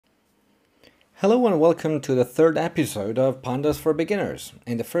Hello and welcome to the third episode of Pandas for Beginners.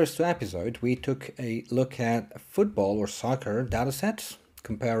 In the first two episodes, we took a look at football or soccer datasets,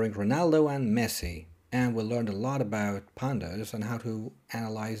 comparing Ronaldo and Messi, and we learned a lot about pandas and how to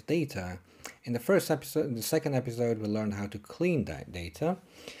analyze data. In the second episode, we learned how to clean that data.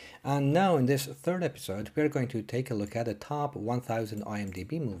 And now in this third episode, we're going to take a look at the top 1000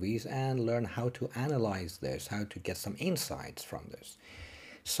 IMDb movies and learn how to analyze this, how to get some insights from this.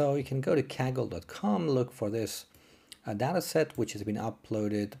 So you can go to Kaggle.com, look for this dataset, which has been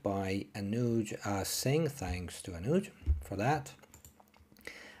uploaded by Anuj Singh. Thanks to Anuj for that.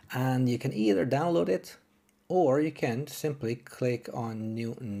 And you can either download it or you can simply click on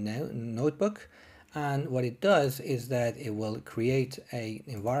New Notebook. And what it does is that it will create an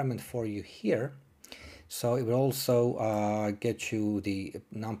environment for you here. So it will also get you the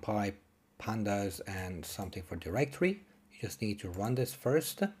NumPy, Pandas, and something for directory. Just need to run this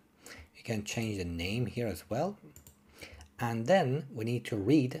first. You can change the name here as well. And then we need to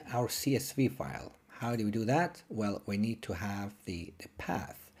read our CSV file. How do we do that? Well, we need to have the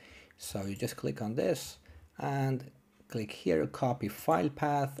path. So you just click on this and click here, copy file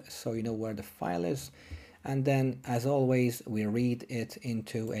path, so you know where the file is. And then, as always, we read it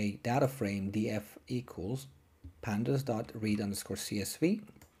into a data frame df equals pandas.read_csv.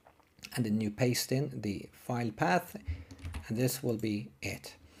 And then you paste in the file path. And this will be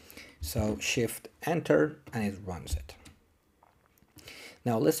it. So shift enter and it runs it.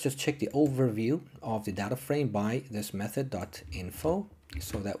 Now let's just check the overview of the data frame by this method.info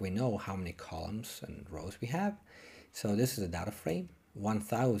so that we know how many columns and rows we have. So this is a data frame,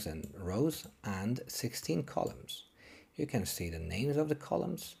 1000 rows and 16 columns. You can see the names of the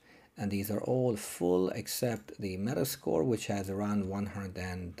columns, and these are all full except the Metascore, which has around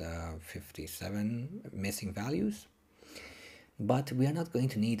 157 missing values. But we are not going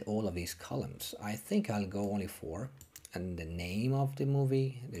to need all of these columns. I think I'll go only for and the name of the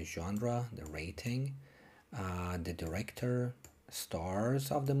movie, the genre, the rating, the director, stars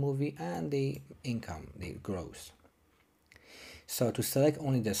of the movie, and the income, the gross. So to select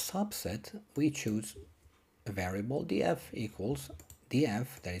only the subset, we choose a variable df equals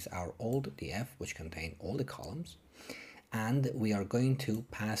df, that is our old df, which contains all the columns. And we are going to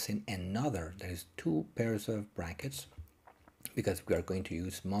pass in another, that is 2 pairs of brackets, because we are going to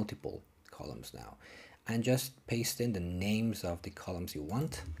use multiple columns now, and just paste in the names of the columns you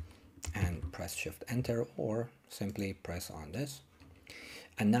want and press shift enter or simply press on this.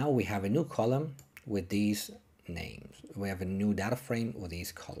 And now we have a new column with these names. We have a new data frame with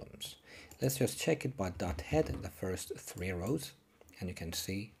these columns. Let's just check it by .head, the first 3 rows, and you can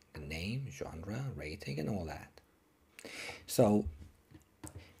see the name, genre, rating, and all that. So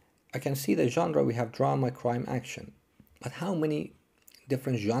I can see the genre, we have drama, crime, action. But how many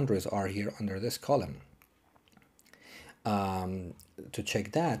different genres are here under this column? To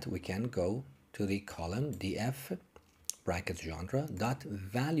check that, we can go to the column df brackets genre dot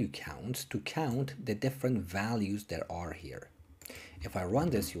value counts to count the different values there are here. If I run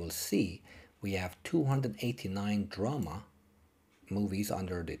this, you will see we have 289 drama movies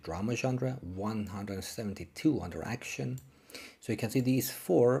under the drama genre, 172 under action. So you can see these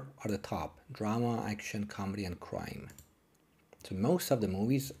 4 are the top: drama, action, comedy, and crime. So most of the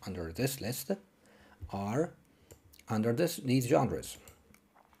movies under this list are under these genres.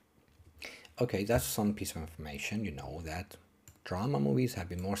 Okay, that's some piece of information. You know that drama movies have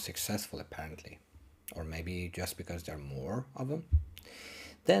been more successful apparently, or maybe just because there are more of them.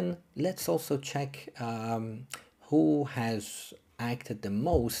 Then let's also check who has acted the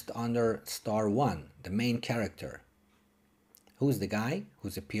most under star 1, the main character. Who's the guy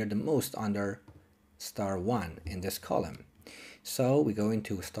who's appeared the most under star 1 in this column? So we go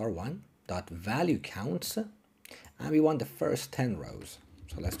into star 1 dot value counts, and we want the first 10 rows.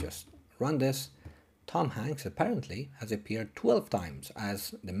 So let's just run this. Tom Hanks apparently has appeared 12 times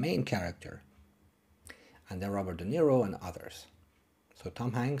as the main character, and then Robert De Niro and others. So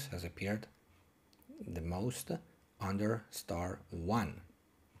Tom Hanks has appeared the most under star 1.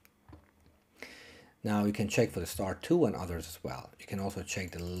 Now you can check for the star 2 and others as well. You can also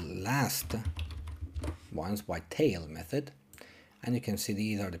check the last ones by tail method, and you can see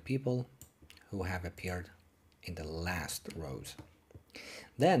these are the people who have appeared in the last rows.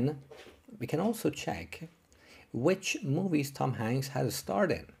 Then we can also check which movies Tom Hanks has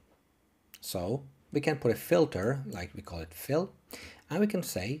starred in. So we can put a filter, like we call it fill, and we can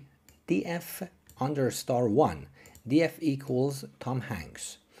say df under star 1, df equals Tom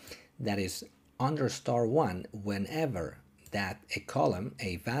Hanks. That is under star 1 whenever that a column,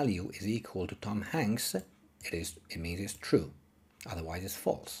 a value is equal to Tom Hanks, it means it's true. Otherwise it's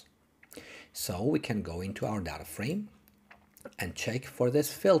false. So we can go into our data frame and check for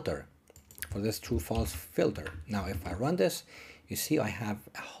this filter, for this true-false filter. Now if I run this, you see I have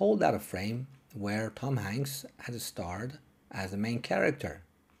a whole data frame where Tom Hanks has starred as the main character.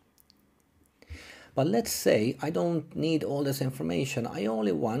 But let's say I don't need all this information. I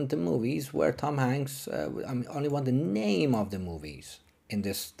only want the movies where Tom Hanks, I only want the name of the movies in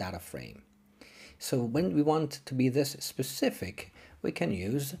this data frame. So when we want to be this specific, we can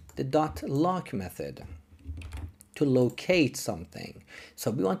use the .lock method to locate something.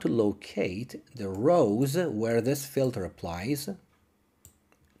 So we want to locate the rows where this filter applies,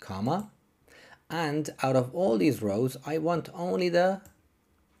 comma, and out of all these rows, I want only the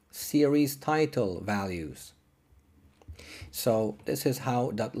series title values. So this is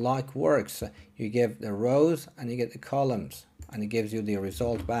how .lock works. You give the rows and you get the columns, and it gives you the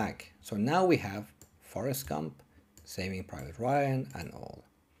result back. So now we have Forrest Gump, Saving Private Ryan, and all.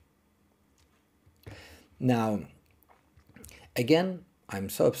 Now, again, I'm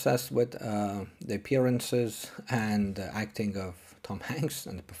so obsessed with the appearances and acting of Tom Hanks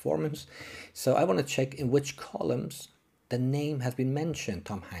and the performance. So I want to check in which columns the name has been mentioned,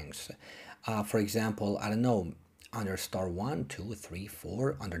 Tom Hanks. For example, I don't know, under star 1, 2, 3,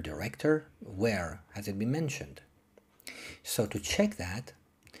 4, under director, where has it been mentioned? So to check that,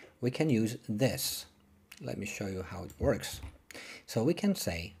 we can use this. Let me show you how it works. So we can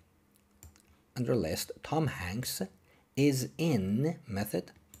say, under list, Tom Hanks is in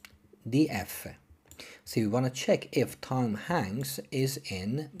method df. So we want to check if Tom Hanks is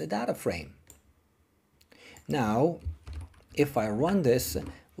in the data frame. Now, if I run this,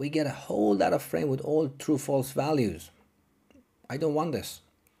 we get a whole data frame with all true-false values. I don't want this.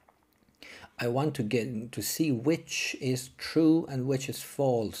 I want to get to see which is true and which is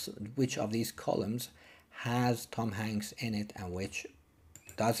false, which of these columns has Tom Hanks in it and which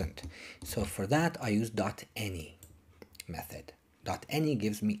doesn't. So for that, I use .any method. .any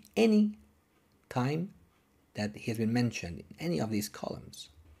gives me any time that he has been mentioned in any of these columns.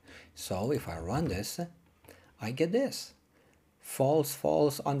 So if I run this, I get this. False,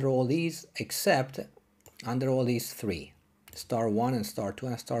 false under all these, except under all these three. Star 1 and star 2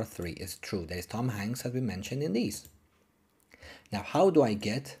 and star 3 is true. That is, Tom Hanks has been mentioned in these. Now, how do I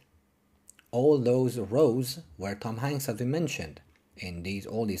get all those rows where Tom Hanks has been mentioned in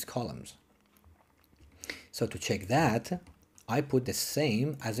all these columns? So to check that, I put the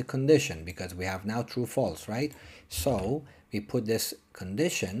same as a condition, because we have now true, false, right? So we put this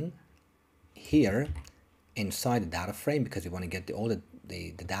condition here inside the data frame, because we want to get all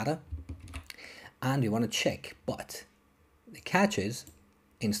the data, and we want to check. But the catch is,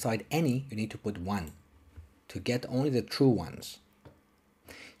 inside any, you need to put 1 to get only the true ones.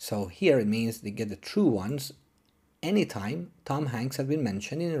 So here it means they get the true ones anytime Tom Hanks has been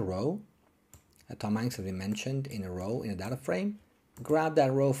mentioned in a row. Tom Hanks has been mentioned in a row in a data frame. Grab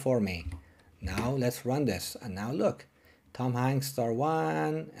that row for me. Now let's run this, and now look, Tom Hanks star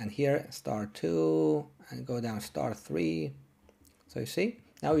 1, and here star 2, and go down star 3. So you see,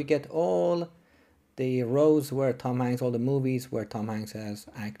 now we get all the rows where Tom Hanks, all the movies where Tom Hanks has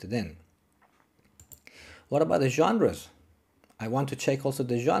acted in. What about the genres? I want to check also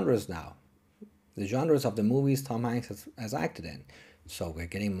the genres now. The genres of the movies Tom Hanks has acted in. So we're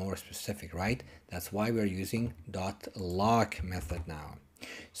getting more specific, right? That's why we're using .lock method now.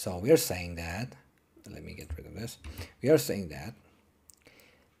 So we're saying that, let me get rid of this. We are saying that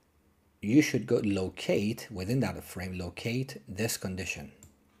you should go locate, within that frame, locate this condition.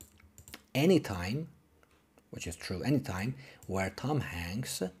 Anytime, which is true, anytime where Tom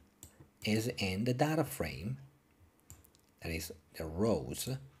Hanks is in the data frame, that is the rows.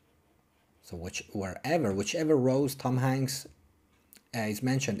 So whichever rows Tom Hanks is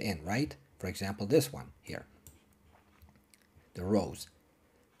mentioned in, right? For example, this one here, the rows.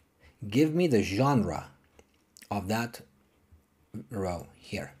 Give me the genre of that row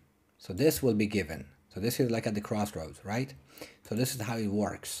here. So this will be given. So this is like at the crossroads, right? So this is how it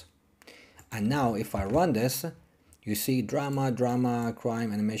works. And now if I run this, you see drama, drama,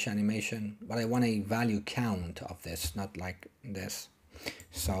 crime, animation, animation, but I want a value count of this, not like this.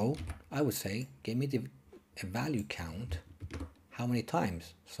 So I would say, give me a value count, how many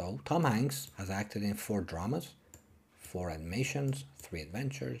times. So Tom Hanks has acted in 4 dramas, 4 animations, 3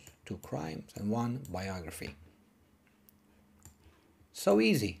 adventures, 2 crimes, and 1 biography. So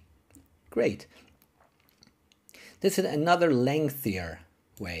easy. Great. This is another lengthier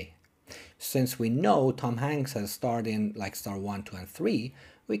way. Since we know Tom Hanks has starred in like star 1, 2, and 3,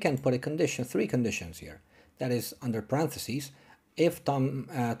 we can put a condition, 3 conditions here. That is, under parentheses, if Tom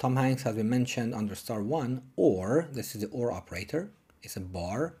Hanks has been mentioned under star 1, or, this is the or operator, it's a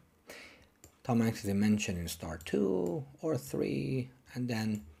bar, Tom Hanks is mentioned in star 2 or 3, and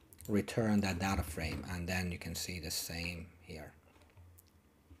then return that data frame, and then you can see the same here.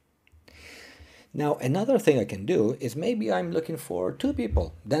 Now another thing I can do is maybe I'm looking for 2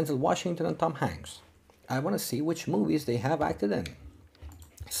 people, Denzel Washington and Tom Hanks. I want to see which movies they have acted in.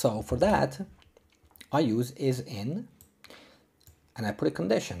 So for that, I use is in, and I put a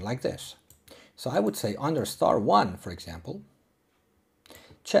condition like this. So I would say under star 1, for example,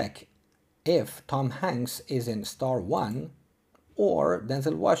 check if Tom Hanks is in star 1 or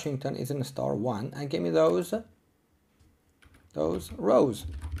Denzel Washington is in star 1, and give me those rows,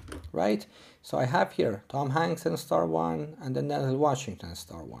 right? So I have here Tom Hanks in star 1 and then Denzel Washington in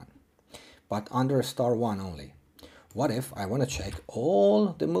star 1, but under star 1 only. What if I want to check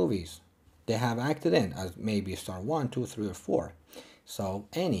all the movies they have acted in as maybe star 1, 2, 3, or 4? So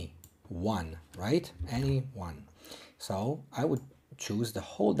any one, right? Any one. So I would choose the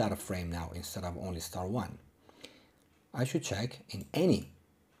whole data frame now instead of only star 1. I should check in any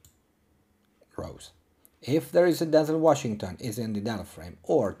rows. If there is a Denzel Washington is in the data frame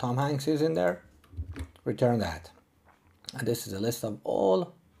or Tom Hanks is in there, return that. And this is a list of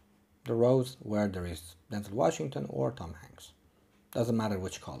all the rows where there is Denzel Washington or Tom Hanks. Doesn't matter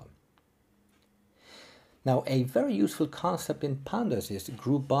which column. Now a very useful concept in Pandas is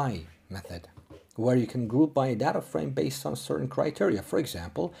group by method, where you can group by a data frame based on certain criteria. For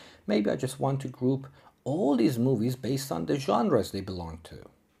example, maybe I just want to group all these movies based on the genres they belong to,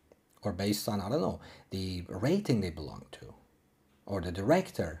 or based on, I don't know, the rating they belong to, or the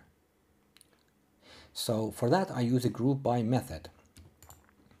director. So for that I use a group by method.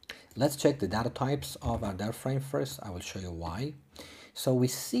 Let's check the data types of our data frame first. I will show you why. So we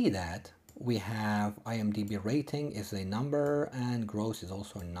see that we have IMDb rating is a number and gross is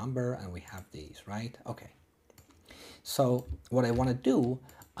also a number, and we have these, right? Okay. So what I want to do,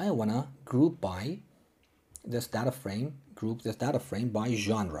 I want to group by this data frame, group this data frame by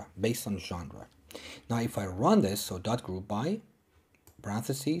genre, based on genre. Now if I run this, so dot group by,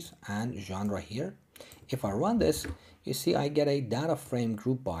 parentheses, and genre here, if I run this, you see I get a data frame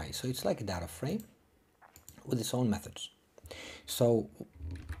group by. So it's like a data frame with its own methods. So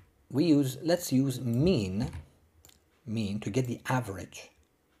let's use mean to get the average.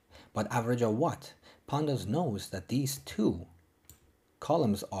 But average of what? Pandas knows that these 2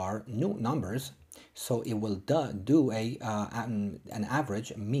 columns are new numbers, so it will do an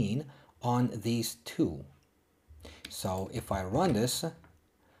average mean on these 2. So if I run this,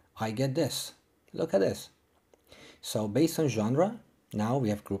 I get this. Look at this. So based on genre, now we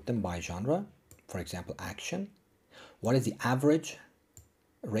have grouped them by genre. For example, action. What is the average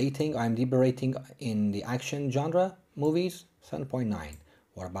rating, IMDb rating in the action genre movies? 7.9.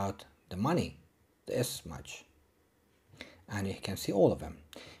 What about the money? This much. And you can see all of them.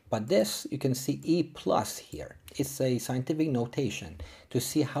 But this, you can see E plus here. It's a scientific notation. To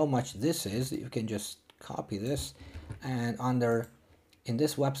see how much this is, you can just copy this, and in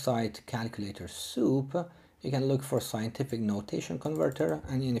this website calculator soup, you can look for scientific notation converter,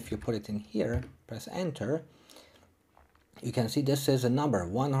 and then if you put it in here, press enter, you can see this is a number,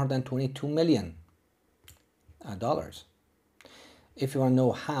 $122 million. If you want to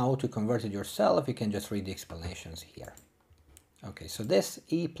know how to convert it yourself, you can just read the explanations here. Okay, so this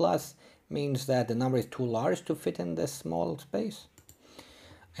E plus means that the number is too large to fit in this small space.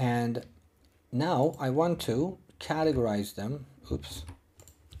 And now I want to categorize them. Oops.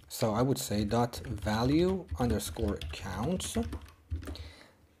 So I would say dot value underscore counts.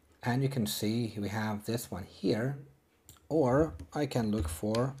 And you can see we have this one here. Or I can look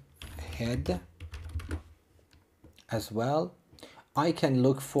for head as well. I can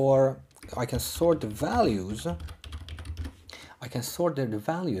sort the values. I can sort the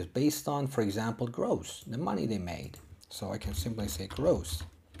values based on, for example, gross, the money they made. So I can simply say gross.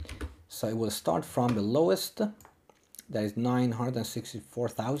 So it will start from the lowest, that is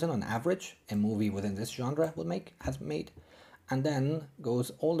 964,000 on average a movie within this genre has made, and then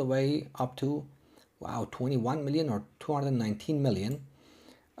goes all the way up to, wow, 21 million or 219 million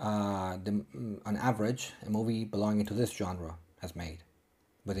on average a movie belonging to this genre has made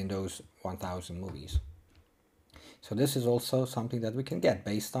within those 1,000 movies. So this is also something that we can get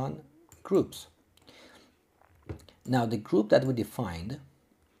based on groups. Now the group that we defined,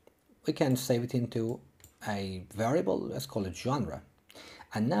 we can save it into a variable, let's call it genre.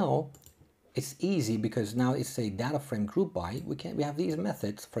 And now it's easy because now it's a data frame group by. We have these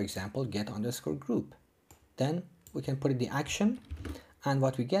methods, for example, get underscore group. Then we can put in the action, and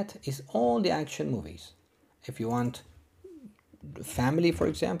what we get is all the action movies. If you want family, for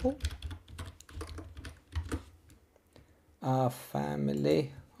example,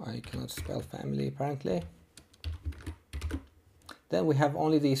 family, I cannot spell family apparently. Then we have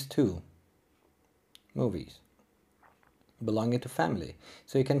only these two movies belonging to family.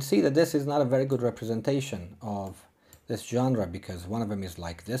 So you can see that this is not a very good representation of this genre, because one of them is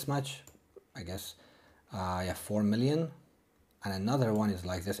like this much, I guess, 4 million, and another one is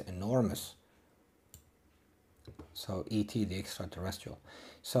like this enormous. So E.T. the extraterrestrial.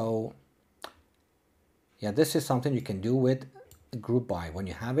 So yeah, this is something you can do with group by. When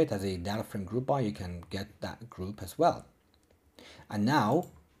you have it as a data frame group by, you can get that group as well. And now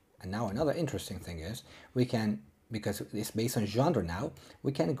another interesting thing is we can, because it's based on genre now,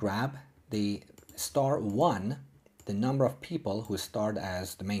 we can grab the star 1, the number of people who starred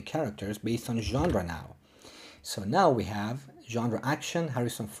as the main characters based on genre now. So now we have genre action,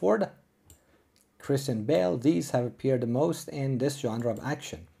 Harrison Ford, Christian Bale. These have appeared the most in this genre of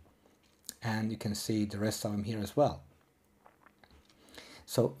action. And you can see the rest of them here as well.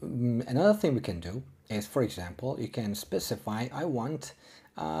 So another thing we can do is, for example, you can specify, I want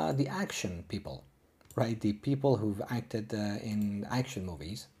the action people, right? The people who've acted in action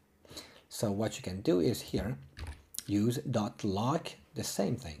movies. So what you can do is here, use .lock, the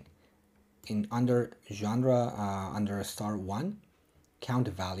same thing. Under genre, under star 1, count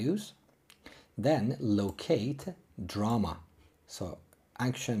values, then locate drama. So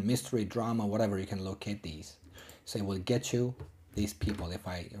action, mystery, drama, whatever, you can locate these. So it will get you these people. If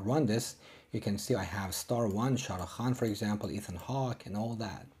I run this, you can see I have star 1, Shah Rukh Khan, for example, Ethan Hawke, and all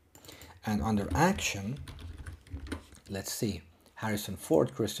that. And under action, let's see, Harrison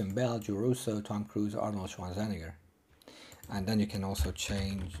Ford, Christian Bale, Joe Russo, Tom Cruise, Arnold Schwarzenegger. And then you can also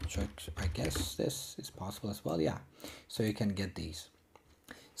check, I guess this is possible as well, yeah. So you can get these.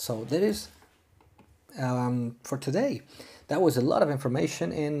 So that is for today. That was a lot of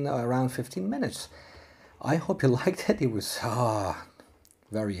information in around 15 minutes. I hope you liked it. It was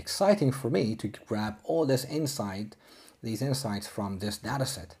very exciting for me to grab all this these insights from this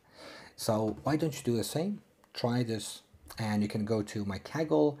dataset. So why don't you do the same? Try this, and you can go to my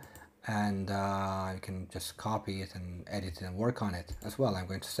Kaggle, and you can just copy it and edit it and work on it as well. I'm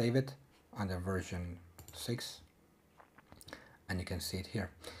going to save it under version 6, and you can see it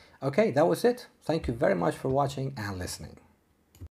here. Okay, that was it. Thank you very much for watching and listening.